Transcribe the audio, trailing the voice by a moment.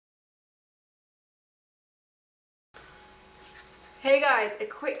Hey guys, a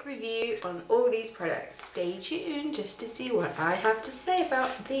quick review on all these products. Stay tuned just to see what I have to say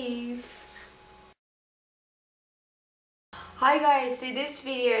about these. Hi guys, so this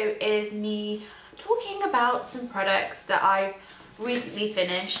video is me talking about some products that I've recently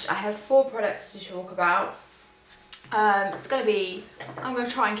finished. I have 4 products to talk about. I'm going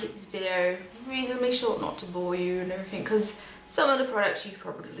to try and keep this video reasonably short, not to bore you and everything, because some of the products you've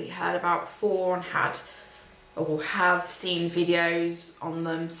probably heard about before and had or have seen videos on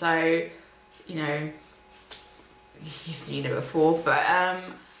them, so you know you've seen it before. But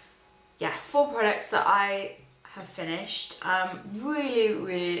yeah, 4 products that I have finished.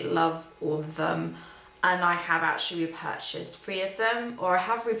 Really love all of them, and I have actually repurchased 3 of them, or I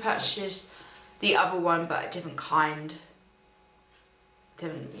have repurchased the other one but a different kind.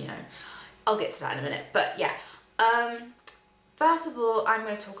 I'll get to that in a minute. But yeah, first of all, I'm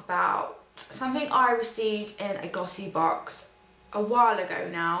going to talk about something I received in a glossy box a while ago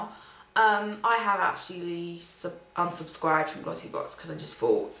now. I have actually unsubscribed from glossy box because I just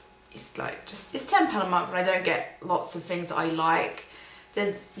thought it's £10 a month and I don't get lots of things that I like.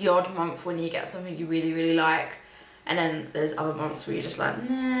 There's the odd month when you get something you really like, and then there's other months where you're just like,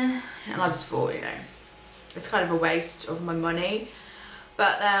 nah, and I just thought, it's kind of a waste of my money.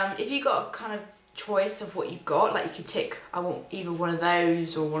 But if you got a kind of choice of what you've got, like you could tick, I want either one of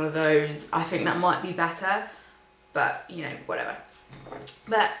those or one of those, I think that might be better, but whatever.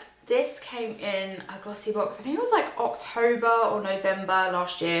 But this came in a glossy box, I think it was like October or November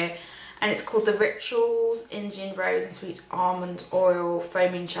last year, and it's called the Rituals Indian Rose and Sweet Almond Oil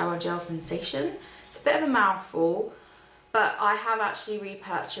Foaming Shower Gel Sensation. It's a bit of a mouthful, but I have actually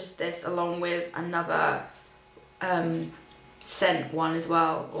repurchased this along with another scent one as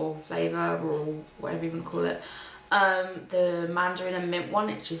well, or flavour, or whatever you want to call it. The mandarin and mint one,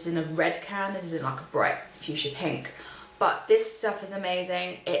 which is in a red can. This is in like a bright fuchsia pink. But this stuff is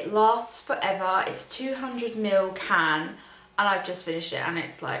amazing. It lasts forever. It's a 200ml can, and I've just finished it, and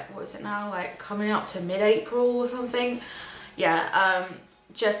it's like, what is it now, like coming up to mid-April or something. Yeah,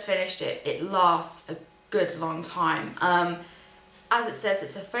 just finished it. It lasts a good long time. As it says,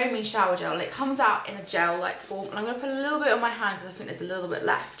 it's a foaming shower gel, and it comes out in a gel-like form. And I'm going to put a little bit on my hand because I think there's a little bit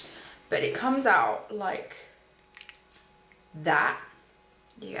left. But it comes out like that.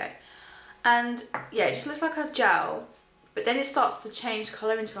 There you go. And yeah, it just looks like a gel, but then it starts to change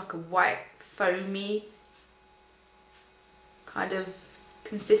colour into like a white, foamy kind of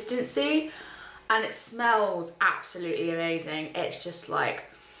consistency. And it smells absolutely amazing. It's just like,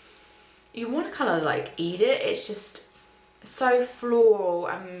 you want to kind of like eat it. It's just so floral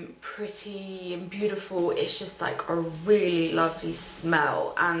and pretty and beautiful. It's just like a really lovely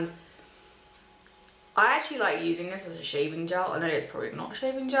smell, and I actually like using this as a shaving gel. I know it's probably not a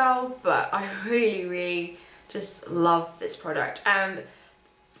shaving gel, but I really just love this product. And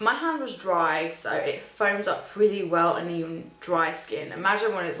my hand was dry, so it foams up really well, and even dry skin.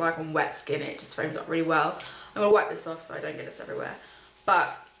 Imagine when it's like on wet skin, it just foams up really well. I'm gonna wipe this off so I don't get this everywhere.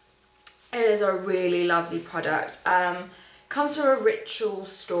 But it is a really lovely product. Comes from a Ritual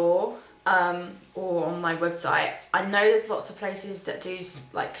store, or on my website. I know there's lots of places that do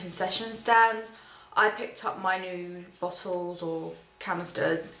like concession stands. I picked up my new bottles or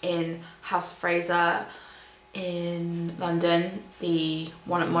canisters in House of Fraser in London, the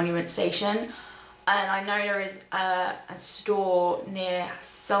one at Monument Station. And I know there is a store near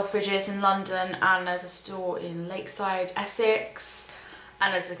Selfridges in London, and there's a store in Lakeside, Essex,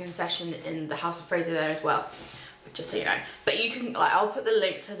 and there's a concession in the House of Fraser there as well. Just so you know. But you can, like, I'll put the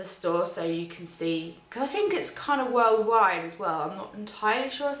link to the store so you can see, because I think it's kind of worldwide as well. I'm not entirely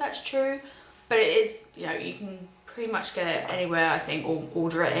sure if that's true, but it is, you can pretty much get it anywhere, I think, or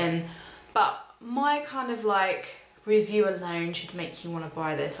order it in. But my kind of like review alone should make you want to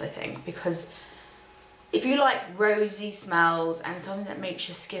buy this, I think, because if you like rosy smells and something that makes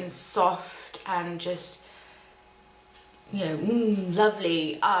your skin soft and just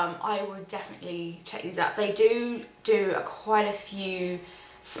lovely, I would definitely check these out. They do quite a few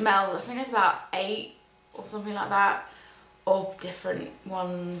smells. I think there's about 8 or something like that of different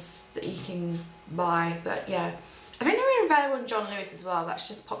ones that you can buy. But yeah, I think they're even available in John Lewis as well. That's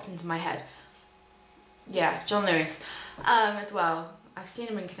just popped into my head. Yeah, John Lewis as well. I've seen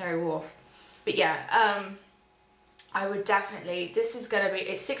them in Canary Wharf. But yeah, I would definitely, this is gonna be,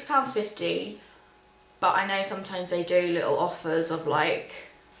 it's £6.50. But I know sometimes they do little offers of like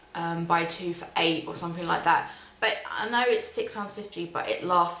buy 2 for 8 or something like that. But I know it's £6.50, but it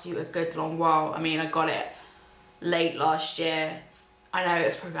lasts you a good long while. I mean, I got it late last year. I know it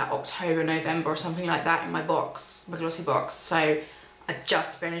was probably about October, November or something like that in my box, my glossy box. So I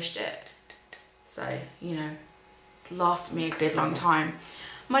just finished it. So, lasts me a good long time.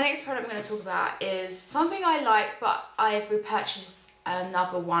 My next product I'm going to talk about is something I like, but I've repurchased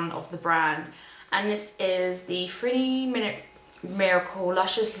another one of the brand, and this is the 3-Minute Miracle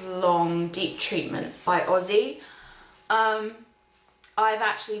Luscious Long Deep Treatment by Aussie. I've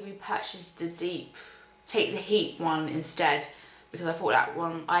actually repurchased the Deep Take the Heat one instead, because I thought that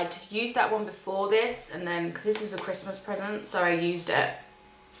one, I'd used that one before this, and then because this was a Christmas present, so I used it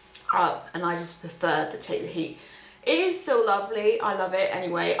up, and I just preferred the Take the Heat. It is still lovely, I love it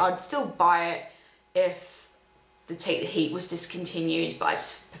anyway. I'd still buy it if the Take the Heat was discontinued, but I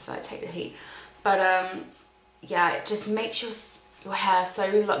just prefer Take the Heat. But yeah, it just makes your hair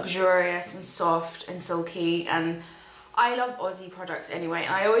so luxurious and soft and silky, and I love Aussie products anyway,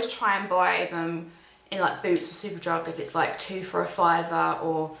 and I always try and buy them in like Boots or Superdrug if it's like 2 for a £5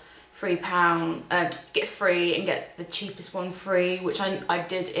 or £3, get free and get the cheapest one free, which I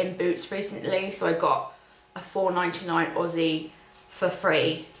did in Boots recently. So I got a £4.99 Aussie for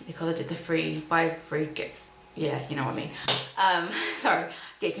free because I did the free buy free get, yeah, you know what I mean. Sorry,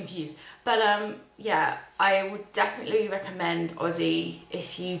 get confused. But yeah, I would definitely recommend Aussie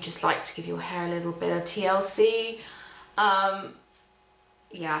if you just like to give your hair a little bit of TLC.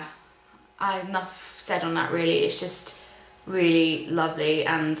 Yeah, enough said on that really. It's just really lovely,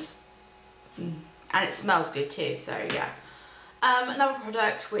 and it smells good too, so yeah. Another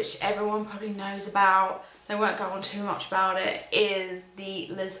product which everyone probably knows about, so I won't go on too much about it, is the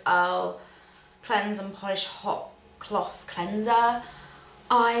Liz Earle Cleanse and Polish Hot Cloth Cleanser.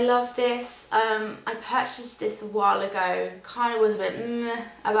 I love this. I purchased this a while ago, kind of was a bit meh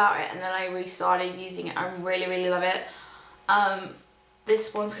about it, and then I restarted using it. I really love it.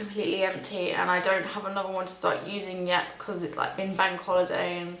 This one's completely empty, and I don't have another one to start using yet because it's like been bank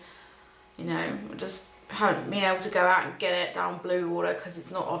holiday, and you know, I just haven't been able to go out and get it down Blue Water because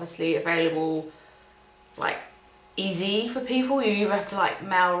it's not obviously available like easy for people. You either have to like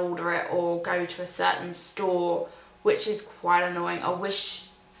mail order it or go to a certain store, which is quite annoying. I wish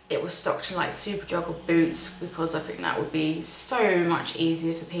it was stocked in like Superdrug or Boots, because I think that would be so much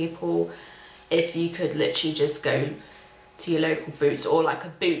easier for people if you could literally just go to your local Boots or like a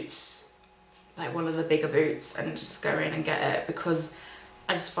Boots, like one of the bigger Boots, and just go in and get it, because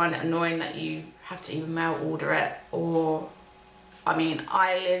I just find it annoying that you have to either mail order it or, I mean,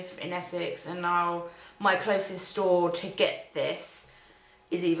 I live in Essex, and now my closest store to get this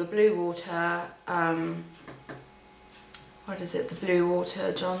is either Blue Water, what is it, the Blue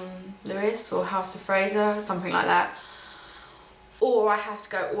Water John Lewis or House of Fraser, something like that, or I have to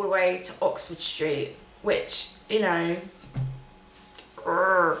go all the way to Oxford Street, which, you know,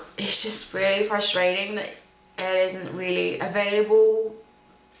 it's just really frustrating that it isn't really available.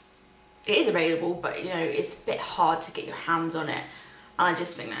 It is available, but you know, it's a bit hard to get your hands on it, and I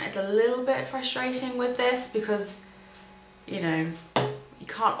just think that it's a little bit frustrating with this, because you know, you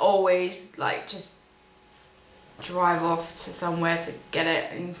can't always like just drive off to somewhere to get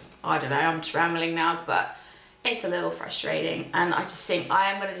it, and I don't know, I'm just rambling now, but it's a little frustrating. And I just think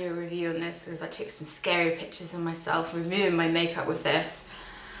I am going to do a review on this, because I took some scary pictures of myself removing my makeup with this,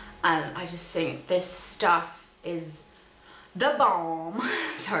 and I just think this stuff is the bomb.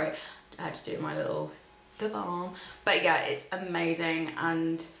 Sorry, I had to do my little the bomb, but yeah, it's amazing,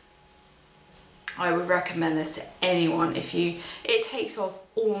 and I would recommend this to anyone. It takes off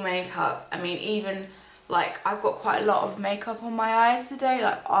all makeup. I mean, even like I've got quite a lot of makeup on my eyes today,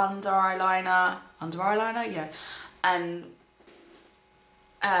 like under eyeliner, yeah, and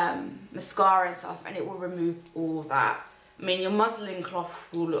mascara and stuff, and it will remove all of that. I mean, your muslin cloth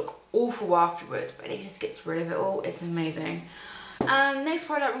will look awful afterwards, but it just gets rid of it all. It's amazing. Next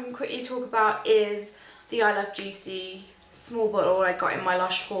product we can quickly talk about is the I Love Juicy small bottle I got in my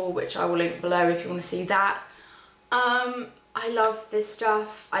Lush haul, which I will link below if you want to see that. I love this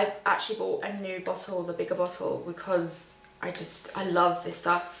stuff. I've actually bought a new bottle, the bigger bottle, because I love this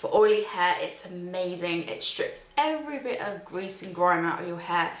stuff. For oily hair, it's amazing. It strips every bit of grease and grime out of your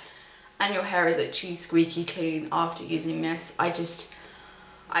hair, and your hair is literally squeaky clean after using this.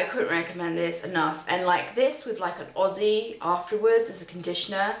 I couldn't recommend this enough. And like this with like an Aussie afterwards as a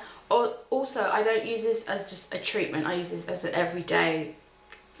conditioner. Also, I don't use this as just a treatment. I use this as an everyday,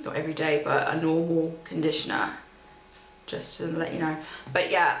 not every day, but a normal conditioner, just to let you know.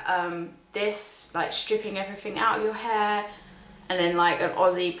 But yeah, this like stripping everything out of your hair, and then like an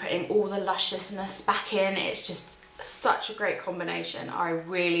Aussie putting all the lusciousness back in. It's just such a great combination. I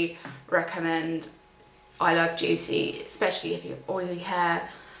really recommend I Love Juicy, especially if you have oily hair.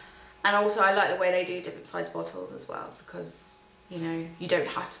 And also I like the way they do different size bottles as well, because you know, you don't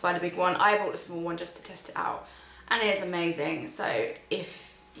have to buy the big one. I bought a small one just to test it out, and it is amazing. So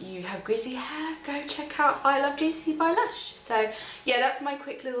if you have have greasy hair, go check out I Love Juicy by Lush. So yeah, that's my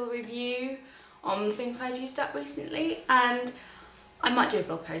quick little review on things I've used up recently, and I might do a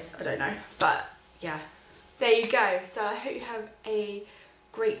blog post, I don't know, but yeah, there you go. So I hope you have a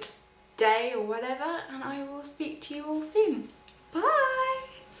great day or whatever, and I will speak to you all soon. Bye!